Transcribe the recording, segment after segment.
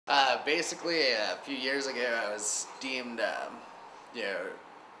Basically, a few years ago, I was deemed, you know,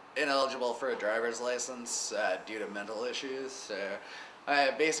 ineligible for a driver's license due to mental issues. So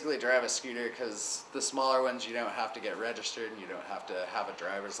I basically drive a scooter because the smaller ones you don't have to get registered and you don't have to have a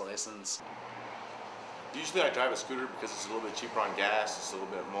driver's license. Usually I drive a scooter because it's a little bit cheaper on gas, it's a little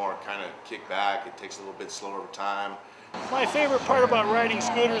bit more kind of kick back, it takes a little bit slower time. My favorite part about riding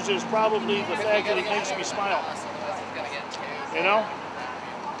scooters is probably the fact that it makes me smile. You know?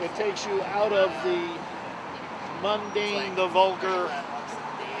 It takes you out of the mundane, the vulgar,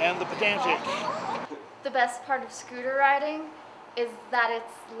 and the pedantic. The best part of scooter riding is that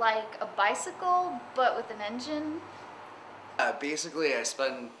it's like a bicycle, but with an engine. Basically, I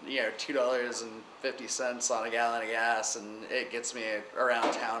spend $2.50 on a gallon of gas, and it gets me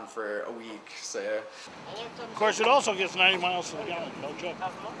around town for a week. So, Of course, it also gets 90 miles to the gallon. No joke.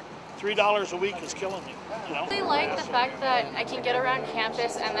 $3 a week is killing me. You know? I really like the fact that I can get around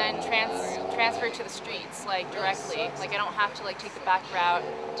campus and then transfer to the streets directly. Like I don't have to take the back route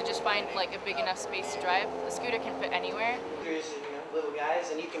to just find a big enough space to drive. The scooter can fit anywhere. There's little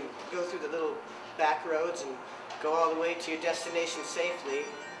guys, and you can go through the little back roads and go all the way to your destination safely.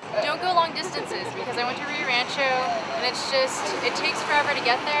 Don't go long distances because I went to Rio Rancho and it takes forever to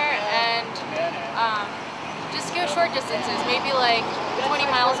get there, and just go short distances, maybe 20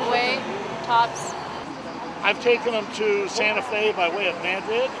 miles away, tops. I've taken them to Santa Fe by way of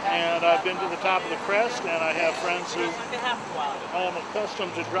Madrid, and I've been to the top of the crest, and I have friends who I am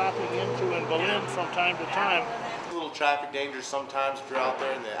accustomed to dropping into in Berlin from time to time. A little traffic danger sometimes if you're out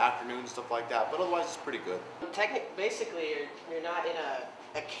there in the afternoon, stuff like that, but otherwise it's pretty good. Basically, you're not in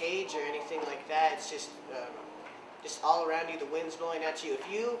a cage or anything like that. It's just all around you, the wind's blowing at you. If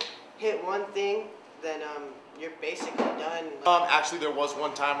you hit one thing, then you're basically done. Actually, there was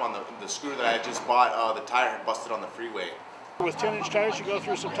one time on the scooter that I had just bought, the tire had busted on the freeway. With 10-inch tires, you go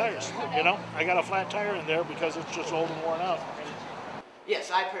through some tires, you know? I got a flat tire in there because it's just old and worn out.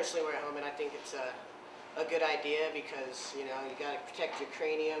 Yes, I personally wear a helmet. I think it's a good idea because, you got to protect your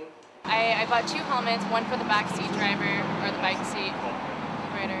cranium. I bought 2 helmets, one for the back seat driver or the bike seat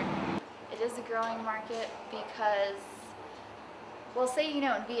rider. It is a growing market because, well, say, in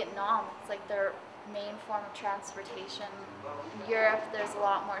Vietnam, it's like their main form of transportation. In Europe, there's a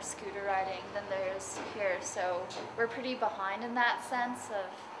lot more scooter riding than there is here, so we're pretty behind in that sense of,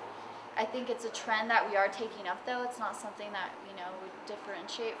 I think it's a trend that we are taking up, though. It's not something that, would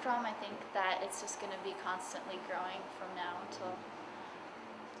differentiate from. I think that it's just going to be constantly growing from now until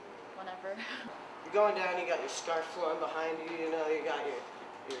whenever. You're going down, you got your scarf flowing behind you, you got your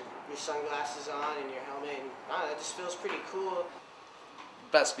sunglasses on and your helmet, and I don't know, it just feels pretty cool.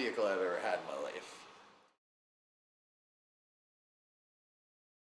 best vehicle I've ever had in my life.